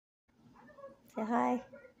Say hi.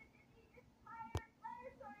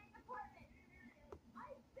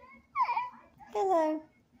 Hello.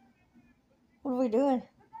 What are we doing?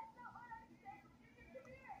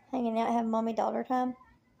 Hanging out, having mommy-daughter time?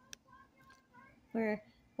 We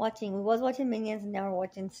was watching Minions, and now we're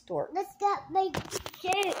watching Stork. Let's get my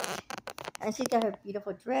shirt. And she's got her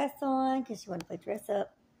beautiful dress on because she wanted to play dress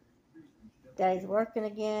up. Daddy's working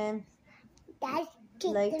again. Daddy's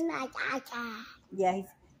kicking my dad. Yeah,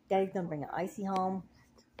 Daddy's gonna bring an icy home.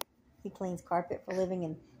 He cleans carpet for a living,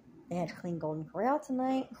 and they had to clean Golden Corral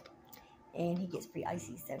tonight. And he gets free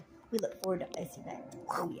icy, so we look forward to icy night.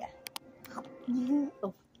 Oh yeah.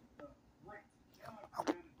 Oh.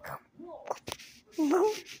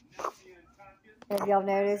 If y'all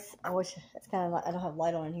notice, I wish it's kind of like I don't have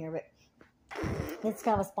light on in here, but it's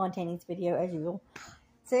kind of a spontaneous video as usual.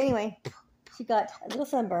 So anyway, she got a little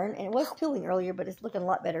sunburn, and it was peeling earlier, but it's looking a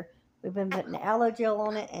lot better. We've been putting aloe gel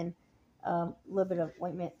on it and a little bit of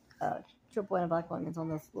ointment, triple antibiotic ointments on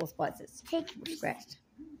those little spots that's scratched.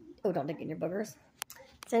 Oh, don't dig in your boogers.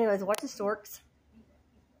 So anyways, watching Storks.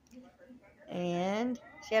 And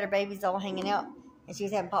she had her babies all hanging out, and she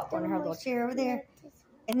was having popcorn in her little chair over there.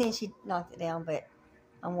 And then she knocked it down, but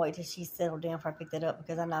I'm waiting till she settled down before I picked it up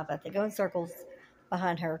because I'm not about to go in circles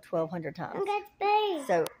behind her 1,200 times.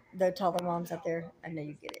 So the toddler moms out there, I know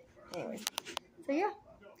you get it. Anyways, so yeah,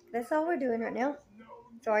 that's all we're doing right now.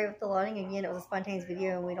 Sorry with the lighting again. It was a spontaneous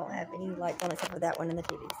video, and we don't have any lights on except for that one in the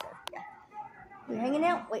TV. So yeah, we're hanging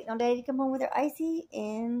out, waiting on Daddy to come home with her icy,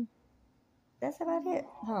 and that's about it.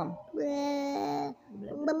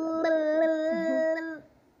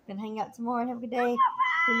 Gonna hang out some more and have a good day.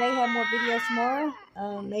 We may have more videos tomorrow.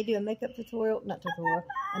 May do a makeup tutorial, not tutorial,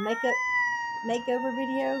 a makeover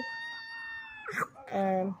video.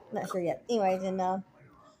 Not sure yet. Anyways, and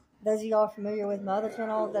those of y'all familiar with my other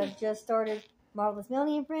channel that I've just started, Marvelous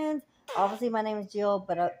Melanie and Friends. Obviously, my name is Jill,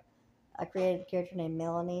 but I created a character named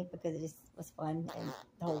Melanie because it just was fun and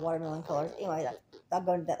the whole watermelon colors. Anyway, I'll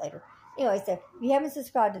go into that later. Anyway, so if you haven't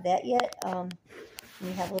subscribed to that yet,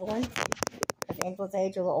 you have little ones of Angela's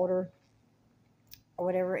age or a little older or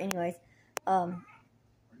whatever. Anyways,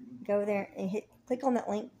 go there and click on that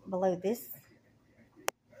link below this.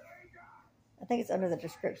 I think it's under the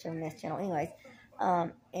description of this channel. Anyways,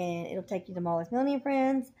 and it'll take you to Marvelous Melanie and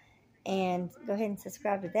Friends. And go ahead and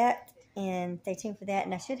subscribe to that and stay tuned for that.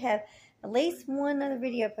 And I should have at least one other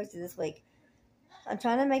video posted this week. I'm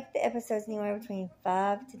trying to make the episodes anywhere between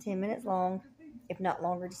 5 to 10 minutes long, if not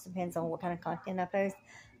longer. Just depends on what kind of content I post.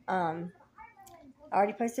 I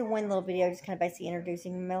already posted one little video just kind of basically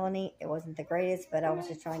introducing Melanie. It wasn't the greatest, but I was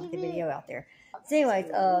just trying to get the video out there. So anyways,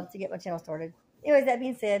 to get my channel started. Anyways, that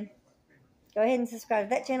being said, go ahead and subscribe to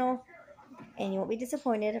that channel, and you won't be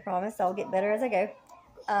disappointed. I promise. I'll get better as I go.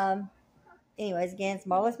 Anyways, again, it's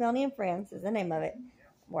Marvelous Melanie and Friends is the name of it,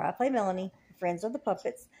 where I play Melanie. Friends are the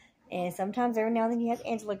puppets. And sometimes every now and then you have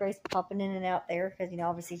Angela Grace popping in and out there because, you know,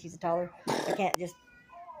 obviously she's a toddler. I can't just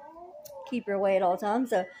keep her away at all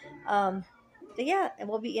times. So yeah, and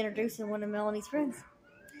we'll be introducing one of Melanie's friends.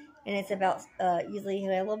 And it's about, usually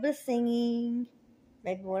a little bit of singing,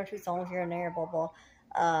 maybe one or two songs here and there, blah,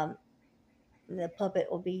 blah. The puppet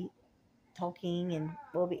will be talking and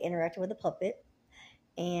we'll be interacting with the puppet.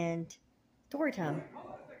 And story time.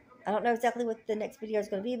 I don't know exactly what the next video is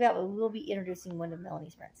going to be about, but we will be introducing one of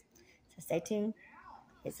Melanie's friends. So stay tuned.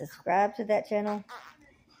 Hit subscribe to that channel.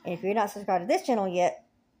 And if you're not subscribed to this channel yet,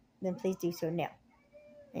 then please do so now.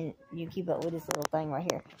 And you keep up with this little thing right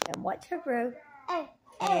here. And watch her grow.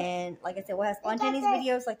 And like I said, we'll have spontaneous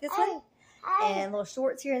videos like this one. And little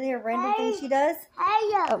shorts here and there, random things she does.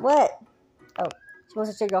 What? Oh, she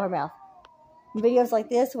wants to show y'all her mouth. Videos like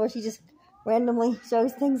this where she just randomly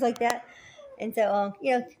shows things like that. And so,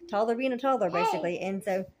 you know, toddler being a toddler, basically. And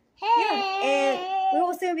so, yeah. And we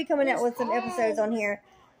will soon be coming out with some episodes on here.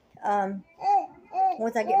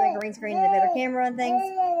 Once I get my green screen and a better camera and things.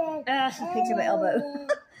 She pinching my elbow.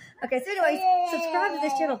 Okay, so anyways, subscribe to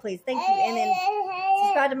this channel, please. Thank you. And then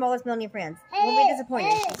subscribe to Marvelous Melanie and Friends. You won't be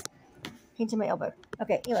disappointed. She's pinching my elbow.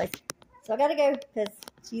 Okay, anyways. So I gotta go because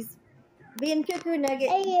she's being cuckoo nugget.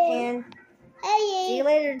 And see you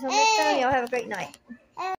later. Until next time, y'all have a great night.